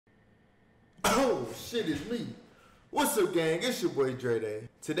Oh, shit, it's me. What's up, gang? It's your boy Dre Day.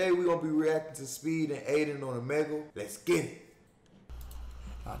 Today we're gonna be reacting to Speed and Adin on OMEGLE. Let's get it.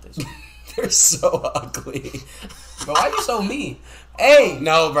 Not this one. They're so ugly. Bro, why you so mean? Hey!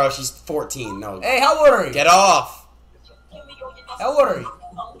 No, bro, she's 14. No. Hey, how old are you? Get off. How old are you?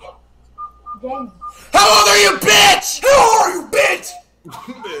 How old are you, bitch? How old are you, bitch?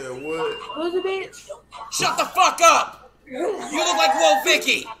 Man, what? Who's a bitch? Shut the fuck up! You look like Wolf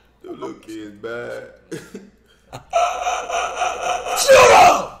Vicky. The little kid's bad. Shut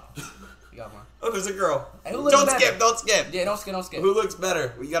up! You got one. Oh, there's a girl. Hey, who looks better? Skip, don't skip. Yeah, don't skip, don't skip. Who looks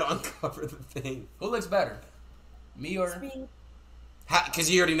better? We gotta uncover the thing. Who looks better? Me or? Speed. Because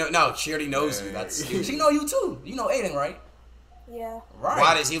you already know. No, she already knows you. That's stupid. She know you too. You know Adin, right? Yeah. Right.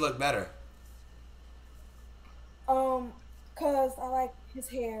 Why does he look better? Cause I like his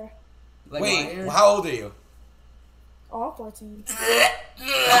hair. Like wait, how old are you? Oh, I'm 14.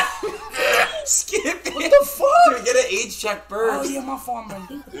 Skip it. What the fuck? Dude, get an age check first. Oh yeah, my fault,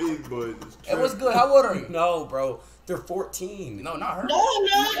 man. It was good. How old are you? No, bro. They're 14. No, not her. No,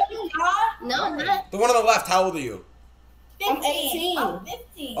 I'm not. The one on the left, how old are you? 15. I'm 18. I'm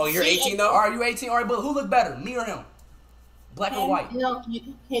 15. Oh, you're 18 though? Are you 18? All right, but who look better, me or him? Black or white? No,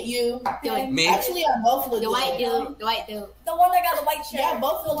 you. Me? Actually, I both look the good. white dude. The white dude. The one that got the white shirt. Yeah,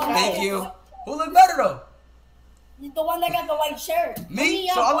 both look good. Thank you. Who look better though? The one that got the white shirt. Me?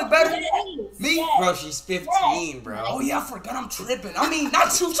 So I look better? Me? Yes. Bro, she's 15, bro. Oh yeah, I forgot I'm tripping. I mean,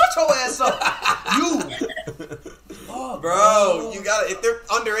 not you. Shut your ass up. You. Oh, bro, you gotta, if they're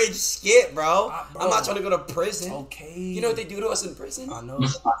underage, skip, bro. I'm not trying to go to prison. Okay. You know what they do to us in prison? I know.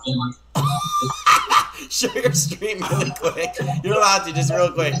 Share your stream really quick. You're allowed to, just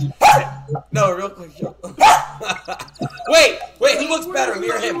real quick. No, real quick. Wait, who looks better, me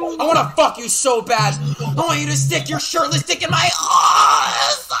or him? I want to fuck you so bad. I want you to stick your shirtless dick in my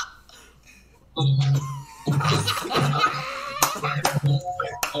ass.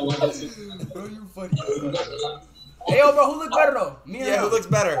 Bro, you funny. Hey, yo, bro, who looks better though? Me or him? Who looks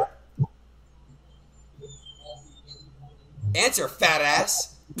better? Answer, fat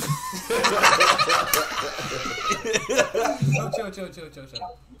ass. Chill.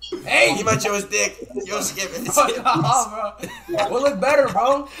 Hey, he might show his dick. Yo, skip it. Bro. What look better,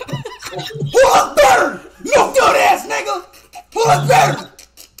 bro? Who look better? You dumb ass nigga. Who look better?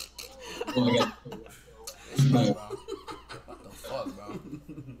 Oh my god. What the fuck, bro?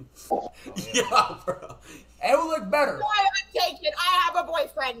 Yeah, bro. Hey, who look better? Why I take it? I have a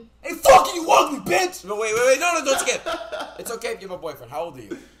boyfriend. Hey, fuck you, ugly bitch! No, wait, no, don't skip. It's okay if you have a boyfriend. How old are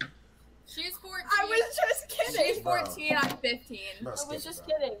you? She's 14. I was just kidding. She's 14, I'm 15. Bro, I was just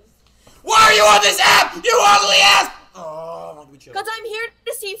kidding. Why are you on this app, you ugly ass? Oh, I want to be chill. Because I'm here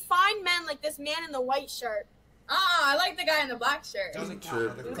to see fine men like this man in the white shirt. I like the guy in the black shirt. Doesn't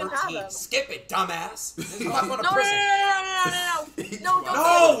count. You can have him. Skip it, dumbass. This is not going to No, prison. No,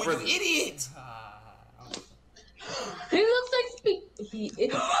 No, you idiot. He looks like Speed.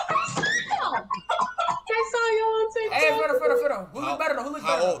 I saw you on TikTok. Hey, Fiddle. Who look better though? Who look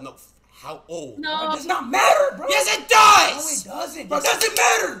better? How old? No. How old? No. It does not matter, bro. Yes, it does. No, it doesn't. Bro, it doesn't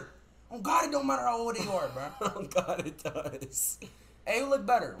matter. Oh, God, it don't matter how old you are, bro. Oh, God, it does. Hey, who look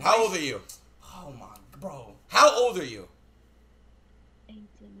better? How old are you? Oh, my, bro. How old are you?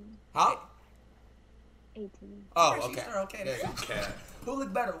 18. Huh? 18. Oh, okay. Okay. Who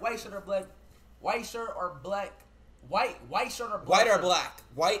look better? White shirt or black? White shirt or black? White shirt or black? White or black?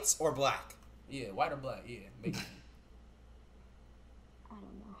 Whites or black? Yeah, white or black. Yeah, basically. I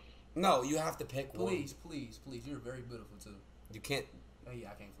don't know. No, you have to pick one. Please. You're very beautiful too. You can't. Oh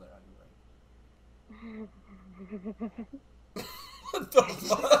yeah, I can't flare out. You're right. What the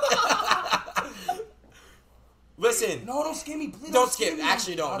fuck? Listen. No, don't skip me, please. Don't skip.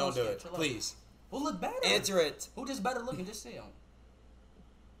 Actually, don't do it. Please. Who look better? Answer it. Who just better looking? Just say them.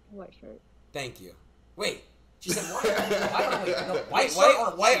 White shirt. Thank you. Wait. She said white.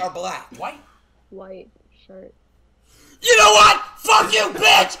 White or black? White. White shirt. You know what? Fuck you,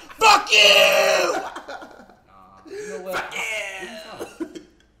 bitch! Fuck you! You know what? Fuck you!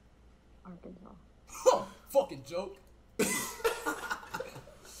 Arkansas. Huh, fucking joke.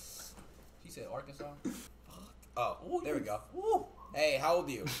 She said Arkansas. Oh, ooh, there we go. Ooh. Hey, how old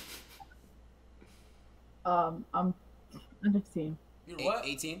are you? I'm 15. You're what?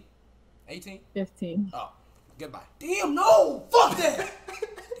 18? 18? 15. Oh, goodbye. Damn, no! Fuck that!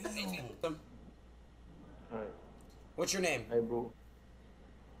 Damn. Hi. What's your name? Hi, bro.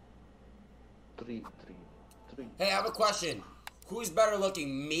 3. Hey, I have a question. Who's better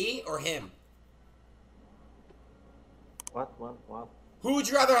looking, me or him? What? Who would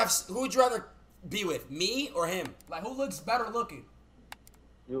you rather be with, me or him? Like, who looks better looking?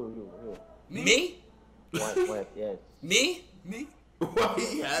 You. Me? What? Yes. Me? Why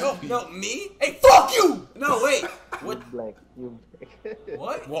he happy? No, me? Hey, fuck you! No, wait. What? Black. You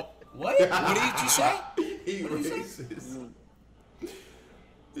black. What? What did you say? He racist.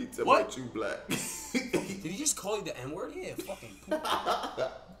 He tell What? about you black. Did he just call you the N-word? Yeah, fucking poop.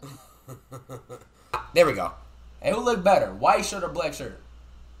 There we go. Hey, who look better? White shirt or black shirt?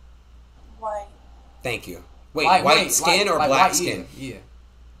 White. Thank you. Wait, white skin or black skin? Yeah.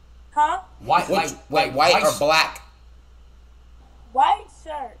 Huh? White, white or black? White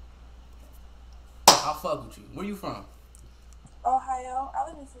shirt. I'll fuck with you. Where you from? Ohio. I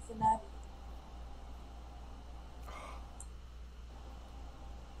live in Cincinnati.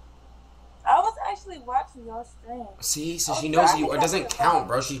 I was actually watching your stream. See, so she knows you. It doesn't count,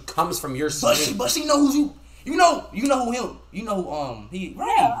 bro. She comes from your skin. But she knows who you. You know who him. You know who he.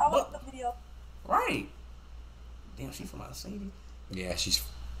 Right. Yeah, I watched the video. Right. Damn, she from out of city. Yeah, she's.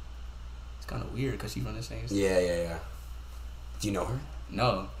 It's kind of weird because she from the same city. Yeah. Do you know her?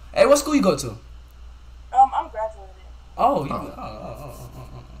 No. Hey, what school you go to? I'm graduated. Oh, you. Oh.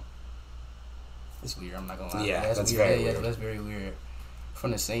 It's weird. I'm not gonna lie. Yeah, that's weird. very weird. That's very weird. From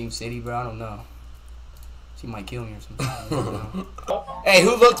the same city, bro. I don't know. She might kill me or something. Hey,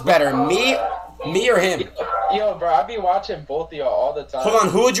 who looked better, me or him? Yo, bro, I be watching both of y'all all the time. Hold on,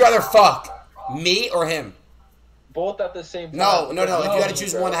 who would you rather fuck, me or him? Both at the same time. No. If you had to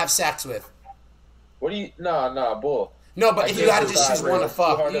choose one to have sex with. What do you? No, bull. No, but if you had to just choose one to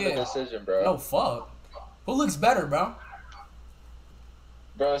fuck. Too hard of a decision, bro. No, fuck. Who looks better, bro?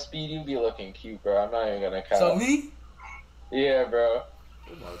 Bro, Speed, you be looking cute, bro. I'm not even gonna count. So me? Yeah, bro.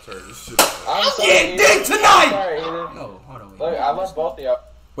 I'm about to turn this shit off. I'm sorry, getting dick tonight! Sorry, Aiden. No, hold on. Look, I love both of y'all.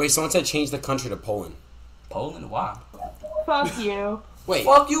 Wait, someone said change the country to Poland. Poland? Why? Fuck you. Wait.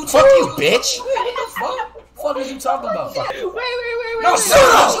 Fuck you, Fuck you, bitch. What the fuck is you talking about? Wait. No, shut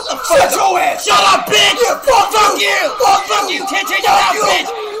up! Shut your ass! Shut up, bitch! Fuck you! Fuck you! Can't change it out, bitch!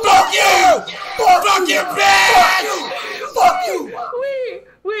 Fuck you! Fuck you, bitch! Fuck you!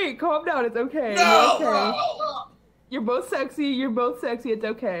 Wait, calm down. It's okay. No! You're okay. You're both sexy. It's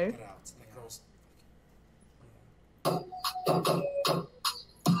okay.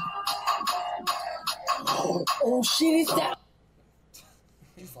 Oh shit, is that?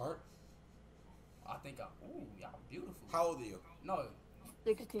 You fart? I think ooh, y'all beautiful. How old are you? No.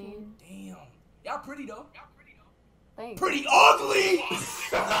 16. Damn. Y'all pretty though. Thanks. Pretty ugly! You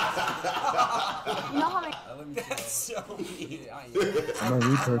know how many? Let me That's so mean. Yeah, I ain't. I'm a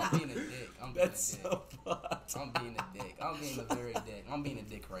weak person. I'm being a dick. That's so fucked. I'm being a dick. I'm being a very dick. I'm being a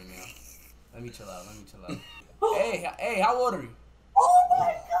dick right now. Let me chill out. Hey, how old are you? Oh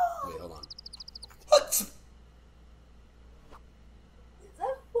my god. Wait, hold on. What?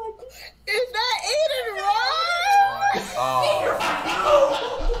 Is that Adin Ross? Oh.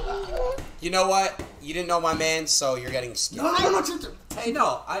 You know what? You didn't know my man, so you're getting skipped. No. Hey,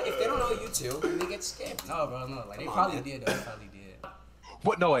 no. If they don't know you two, then they get skipped. No, bro, no. Like, they probably did, though. They probably did.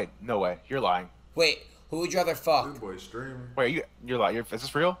 What? No way. You're lying. Wait, who would you rather fuck? This boy streaming. Wait, you're lying. Is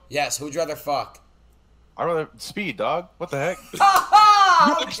this real? Yes, who would you rather fuck? I'd rather Speed, dog. What the heck?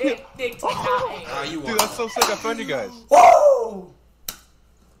 Dick tonight. You Dude, that's so sick. I found you guys. Whoa!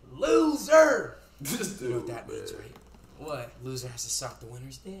 Loser! This You know dude, what that means, right? What? Loser has to suck the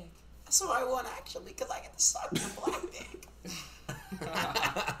winner's dick. That's what I want, actually, because I get to suck the black dick.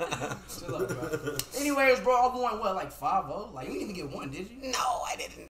 Chill out, bro. Anyways, bro, I won, what, like 5-0? Like, you didn't even get one, did you? No, I didn't.